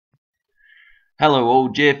Hello all,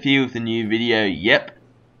 Jeff here with a new video. Yep,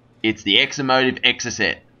 it's the Exomotive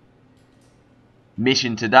Exocet.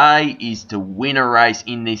 Mission today is to win a race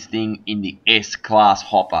in this thing in the S-Class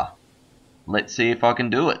hopper. Let's see if I can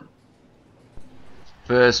do it.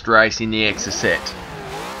 First race in the Exocet.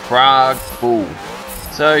 Prague Bull.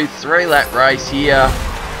 So 3-lap race here.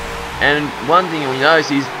 And one thing we notice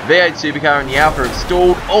is V8 Supercar and the Alpha have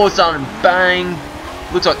stalled. All of a sudden, bang!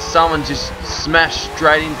 Looks like someone just smashed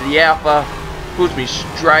straight into the Alpha. Puts me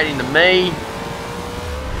straight into me.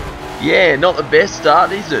 Yeah, not the best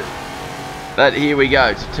start, is it? But here we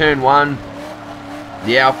go. To turn 1.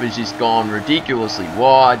 The Alpha's just gone ridiculously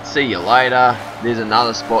wide. See you later. There's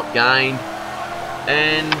another spot gained.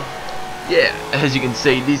 And yeah, as you can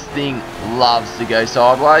see, this thing loves to go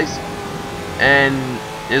sideways. And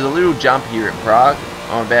there's a little jump here at Prague.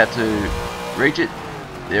 I'm about to reach it.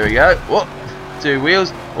 There we go. Whoop. 2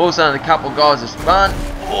 wheels. All of a sudden, a couple of guys have spun.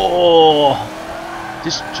 Oh!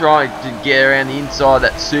 Just trying to get around the inside,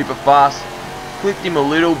 that's super fast. Clipped him a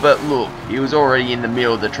little, but look, he was already in the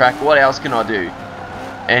middle of the track. What else can I do?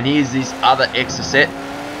 And here's this other Exocet.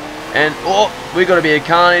 And, oh, we got a bit of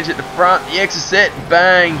carnage at the front. The Exocet,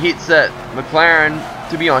 bang, hits that McLaren.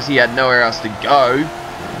 To be honest, he had nowhere else to go.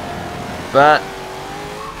 But,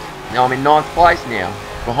 now I'm in 9th place now,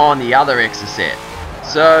 behind the other Exocet.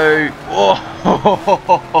 So,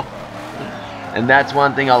 oh, and that's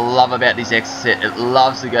one thing I love about this Exocet. It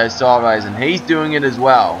loves to go sideways, and he's doing it as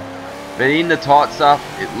well. But in the tight stuff,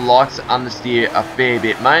 it likes to understeer a fair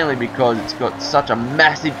bit, mainly because it's got such a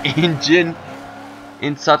massive engine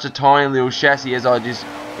in such a tiny little chassis, as I just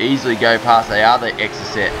easily go past the other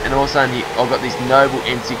Exocet. And all of a sudden, I've got this noble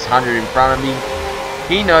M600 in front of me.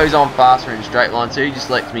 He knows I'm faster in a straight line, so he just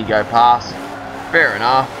lets me go past. Fair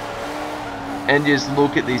enough. And just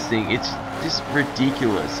look at this thing, it's just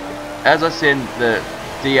ridiculous. As I said in the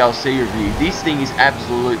DLC review, this thing is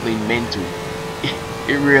absolutely mental.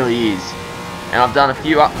 It really is. And I've done a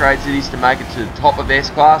few upgrades to this to make it to the top of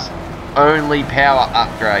S-Class. Only power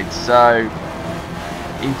upgrades, so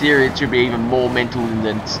in theory it should be even more mental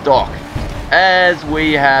than stock. As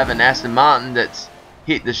we have an Aston Martin that's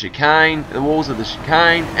hit the chicane, the walls of the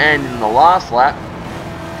chicane, and in the last lap,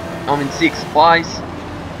 I'm in 6th place.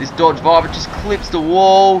 This Dodge Viper just clips the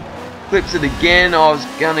wall, clips it again. I was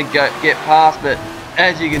gonna get past, but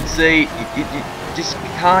as you can see, it just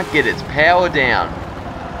can't get its power down.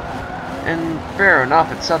 And fair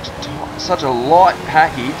enough, it's such a light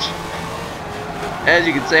package. As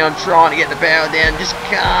you can see, I'm trying to get the power down, just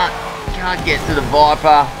can't get to the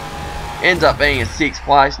Viper. Ends up being a 6th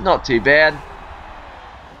place, not too bad.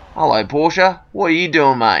 Hello Porsche, what are you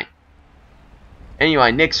doing, mate?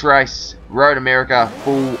 Anyway, next race, Road America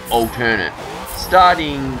full alternate.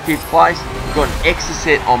 Starting 5th place, we've got an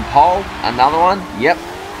Exocet on pole, another one, yep.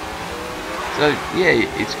 So yeah,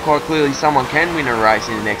 it's quite clearly someone can win a race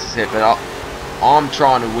in an Exocet, but I'm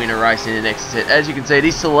trying to win a race in an Exocet. As you can see,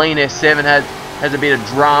 this Celine S7 has a bit of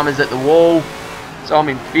dramas at the wall. So I'm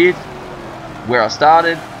in 5th, where I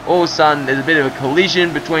started. All of a sudden, there's a bit of a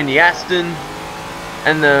collision between the Aston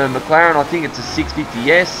and the McLaren. I think it's a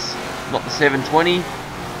 650S, not the 720.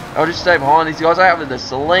 I'll just stay behind these guys. After the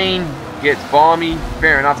Celine gets by me,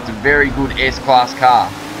 fair enough, it's a very good S-Class car.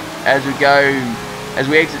 As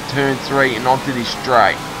we exit turn 3 and onto this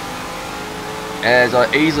straight, as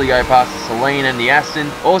I easily go past the Celine and the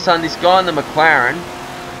Aston, all of a sudden this guy in the McLaren,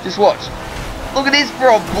 just watch, look at this for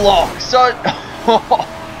a block. So,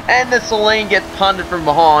 and the Celine gets punted from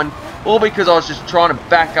behind, all because I was just trying to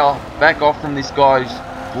back off from this guy's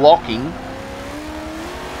blocking.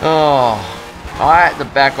 Oh, I had to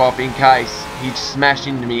back off in case he smashed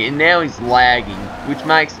into me, and now he's lagging, which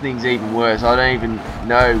makes things even worse. I don't even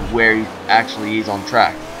know where he actually is on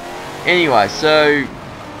track. Anyway, so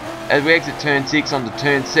as we exit turn 6 onto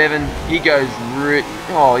turn 7, he goes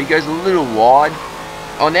he goes a little wide.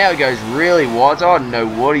 Oh, now he goes really wide, so I don't know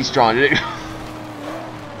what he's trying to do.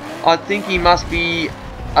 I think he must be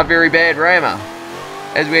a very bad rammer.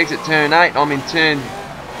 As we exit turn 8, I'm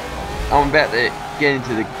about to get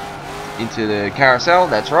into the carousel,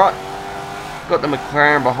 that's right. Got the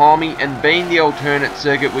McLaren behind me, and being the alternate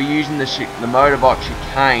circuit, we're using the motorbike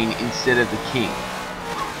chicane instead of the King.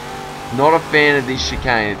 Not a fan of this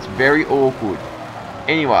chicane, it's very awkward.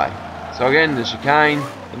 Anyway, so I get into the chicane,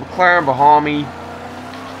 the McLaren behind me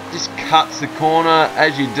just cuts the corner,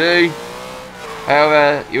 as you do.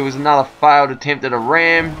 However, it was another failed attempt at a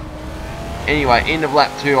ram. Anyway, end of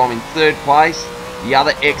lap 2, I'm in 3rd place. The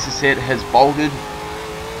other Exocet has bolted.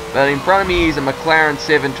 But in front of me is a McLaren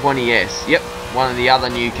 720S. Yep, one of the other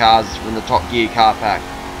new cars from the Top Gear car pack.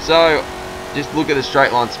 So, just look at the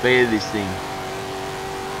straight line speed of this thing.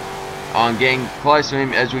 I'm getting close to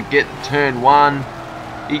him as we get to turn 1.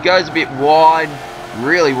 He goes a bit wide,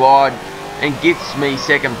 really wide, and gifts me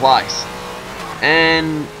second place.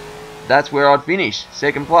 And that's where I'd finish,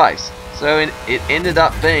 second place. So it ended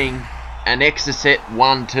up being an Exocet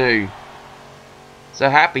 1-2. So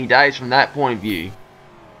happy days from that point of view.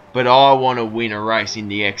 But I want to win a race in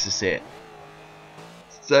the Exocet.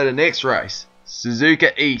 So the next race,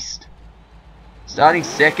 Suzuka East. Starting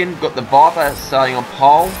second, got the Viper starting on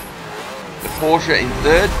pole. The Porsche in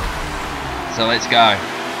third. So let's go.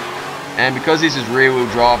 And because this is rear wheel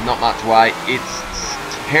drive, not much weight, it's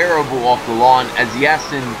terrible off the line as the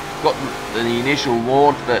Aston got the initial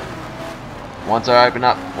launch, but once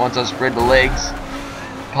I spread the legs,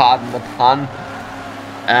 pardon the pun,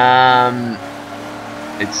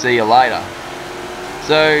 it's see you later.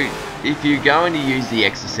 So if you're going to use the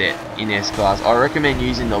Exocet in S-Class, I recommend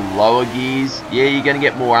using the lower gears. Yeah, you're going to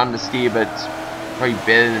get more understeer, but it's probably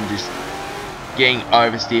better than just getting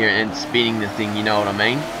oversteer and spinning the thing, you know what I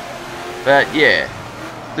mean? But yeah,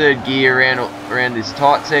 third gear around this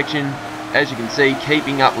tight section. As you can see,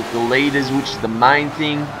 keeping up with the leaders, which is the main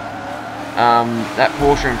thing. That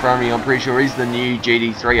Porsche in front of me, I'm pretty sure, is the new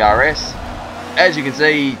GT3 RS. As you can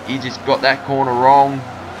see, he just got that corner wrong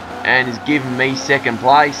and is giving me second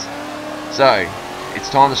place. So it's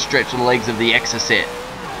time to stretch the legs of the Exocet.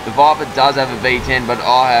 The Viper does have a V10, but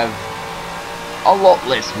I have a lot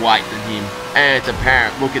less weight than him, and it's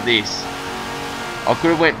apparent. Look at this. I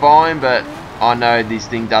could have went by him, but I know this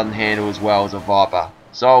thing doesn't handle as well as a Viper.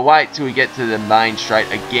 So I'll wait till we get to the main straight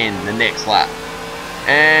again, the next lap.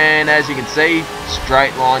 And as you can see,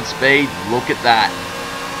 straight line speed, look at that.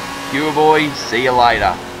 Pure boy, see you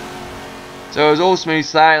later. So it was all smooth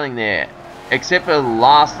sailing there. Except for the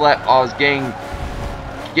last lap, I was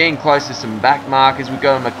getting close to some back markers. We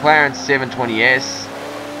got a McLaren 720S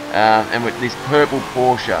and with this purple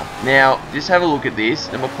Porsche. Now, just have a look at this.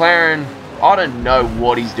 The McLaren, I don't know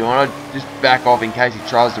what he's doing. I just back off in case he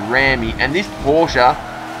tries to ram me. And this Porsche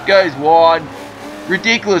goes wide.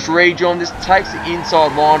 Ridiculous rejoin. Just takes the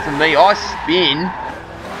inside line from me. I spin.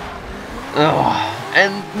 Ugh.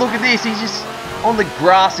 And look at this. He's just on the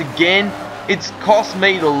grass again. It's cost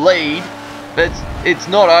me the lead. But it's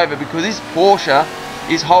not over because this Porsche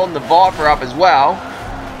is holding the Viper up as well.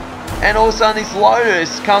 And all of a sudden this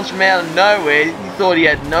Lotus comes from out of nowhere. He thought he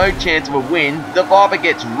had no chance of a win. The Viper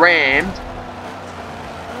gets rammed.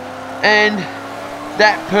 And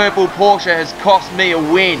that purple Porsche has cost me a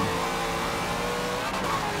win.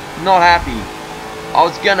 Not happy. I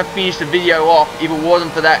was going to finish the video off if it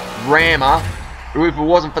wasn't for that rammer, or if it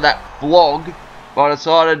wasn't for that vlog, but I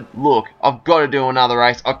decided, look, I've got to do another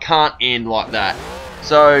race. I can't end like that.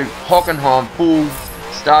 So Hockenheim full,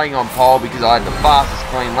 starting on pole because I had the fastest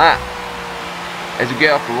clean lap. As we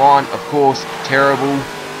get off the line, of course, terrible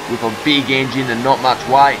with a big engine and not much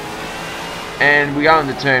weight. And we go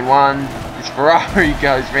into turn 1. This Ferrari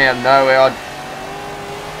goes round nowhere.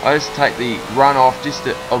 I just take the run off just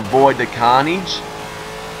to avoid the carnage.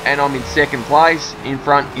 And I'm in second place. In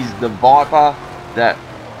front is the Viper that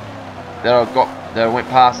I went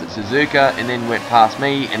past at Suzuka and then went past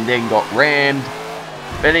me and then got rammed.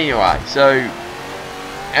 But anyway, so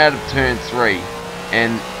out of turn 3,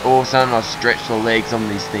 and all of a sudden I stretched the legs on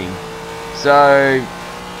this thing. So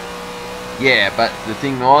yeah, but the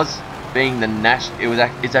thing was, being the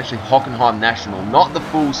it's actually Hockenheim National, not the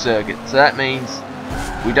full circuit. So that means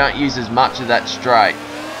we don't use as much of that straight.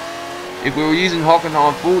 If we were using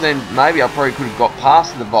Hockenheim full, then maybe I probably could have got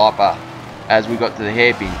past the Viper as we got to the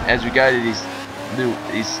hairpin. As we go to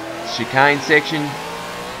this chicane section,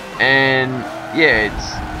 and yeah,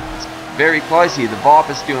 it's very close here. The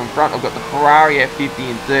Viper's still in front. I've got the Ferrari F50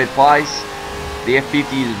 in third place. The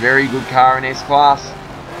F50 is a very good car in S-Class.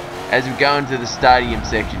 As we go into the stadium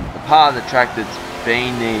section, the part of the track that's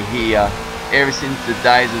been there here ever since the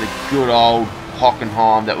days of the good old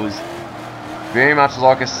Hockenheim, that was very much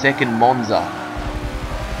like a second Monza.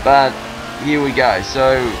 But here we go.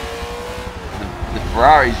 So the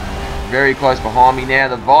Ferrari's very close behind me now.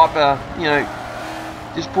 The Viper, you know,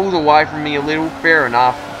 just pulls away from me a little. Fair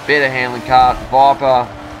enough. Better handling car. Viper,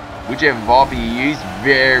 whichever Viper you use,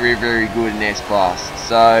 very, very good in S-Class.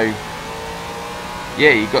 So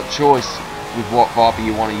yeah, you've got choice with what Viper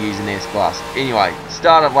you want to use in S-Class. Anyway,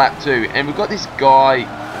 start of lap 2, and we've got this guy.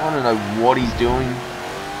 I don't know what he's doing.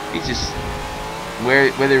 He's just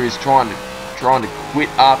whether he's trying to quit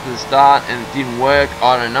after the start and it didn't work,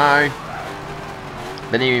 I don't know.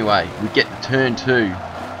 But anyway, we get to turn 2,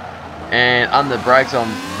 and under the brakes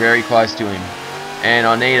I'm very close to him, and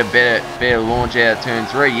I need a better launch out of turn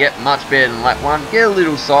 3. Yep, much better than lap 1. Get a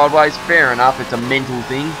little sideways, fair enough, it's a mental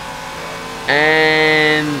thing.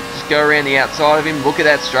 and just go around the outside of him. Look at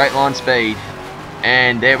that straight line speed,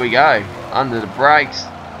 and there we go, under the brakes,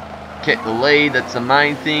 kept the lead. That's the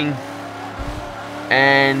main thing.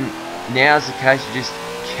 And now's the case of just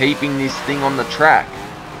keeping this thing on the track,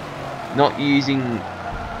 not using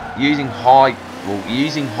high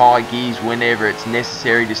gears whenever it's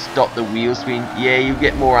necessary to stop the wheel spin. Yeah, you'll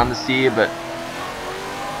get more understeer, but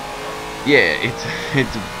yeah,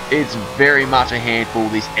 it's very much a handful,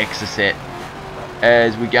 this Exocet.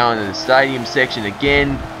 As we go into the stadium section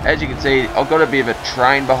again, as you can see, I've got a bit of a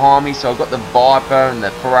train behind me, so I've got the Viper and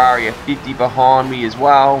the Ferrari F50 behind me as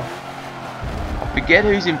well. I forget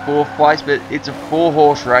who's in 4th place, but it's a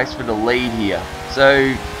 4-horse race for the lead here, so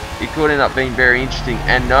it could end up being very interesting.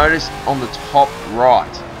 And notice on the top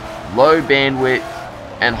right, low bandwidth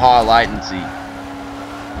and high latency.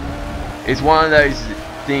 It's one of those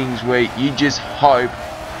things where you just hope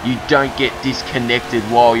you don't get disconnected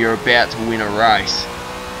while you're about to win a race.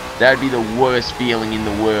 That'd be the worst feeling in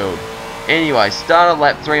the world. Anyway, start at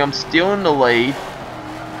lap 3. I'm still in the lead,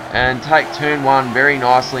 and take turn 1 very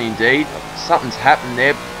nicely indeed. Something's happened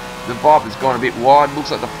there. The Viper's gone a bit wide. Looks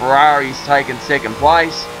like the Ferrari's taken 2nd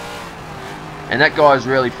place, and that guy's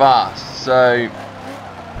really fast. So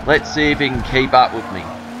let's see if he can keep up with me.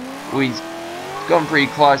 Well, he's gone pretty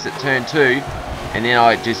close at turn 2, and then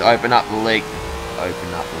I just open up the legs.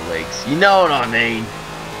 You know what I mean.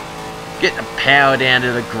 Get the power down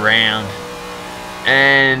to the ground,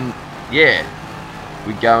 and yeah,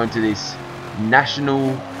 we go into this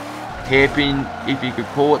national hairpin, if you could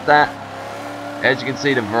call it that. As you can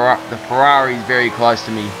see, the Ferrari is very close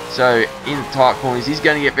to me, so in the tight corners he's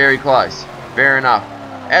going to get very close. Fair enough.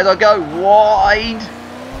 As I go wide,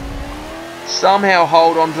 somehow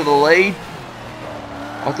hold on to the lead.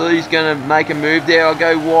 I thought he was going to make a move there. I'll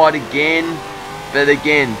go wide again, but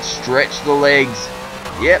again, stretch the legs.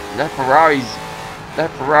 Yep, that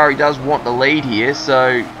Ferrari does want the lead here,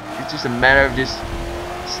 so it's just a matter of just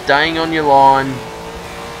staying on your line,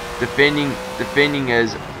 defending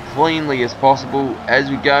as cleanly as possible. As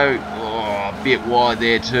we go, a bit wide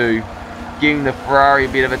there too, giving the Ferrari a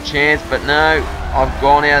bit of a chance, but no, I've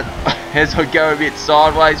gone out as I go a bit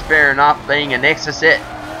sideways. Fair enough, being an Exocet.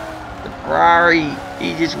 The Ferrari,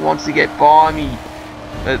 he just wants to get by me,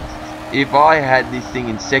 but if I had this thing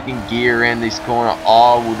in 2nd gear around this corner,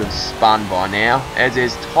 I would have spun by now, as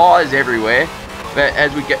there's tyres everywhere. But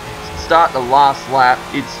as we start the last lap,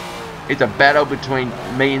 it's a battle between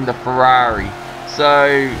me and the Ferrari.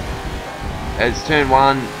 So as turn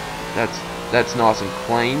 1, that's nice and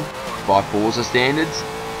clean by Forza standards.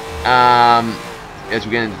 As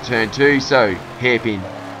we get into turn 2, so hairpin,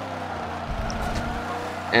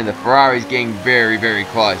 and the Ferrari's getting very, very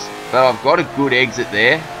close, but I've got a good exit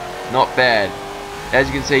there, not bad. As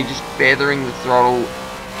you can see, just feathering the throttle,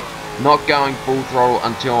 not going full throttle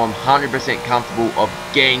until I'm 100% comfortable of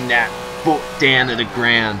getting that foot down to the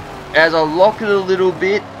ground. As I lock it a little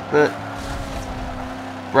bit, but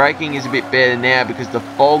braking is a bit better now because the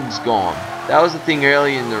fog's gone. That was the thing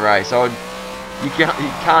earlier in the race. You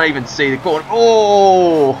can't even see the corner.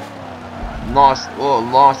 Oh, nice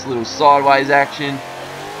little sideways action.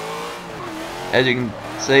 As you can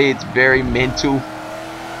see, it's very mental.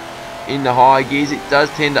 In the higher gears, it does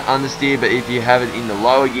tend to understeer, but if you have it in the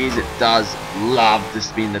lower gears, it does love to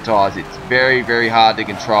spin the tyres. It's very, very hard to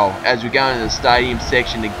control. As we go into the stadium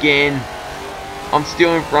section again, I'm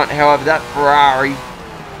still in front. However, that Ferrari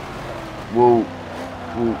will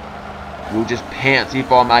just pounce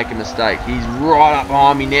if I make a mistake. He's right up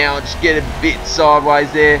behind me now. I'll just get a bit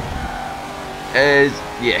sideways there. As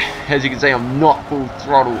you can see, I'm not full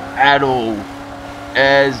throttle at all.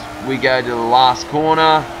 As we go to the last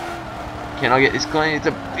corner, can I get this clean? It's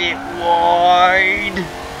a bit wide.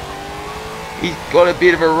 He's got a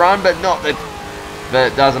bit of a run, but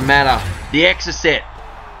it doesn't matter. The Exocet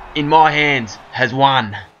in my hands has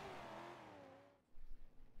won.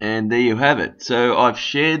 And there you have it. So I've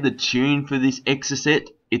shared the tune for this Exocet.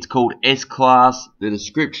 It's called S-Class. The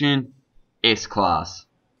description, S-Class.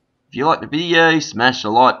 If you like the video, smash the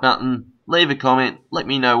like button, leave a comment, let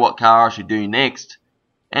me know what car I should do next,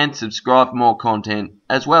 and subscribe for more content,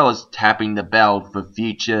 as well as tapping the bell for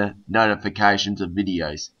future notifications of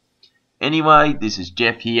videos. Anyway, this is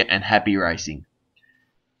Jeff here, and happy racing.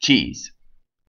 Cheers.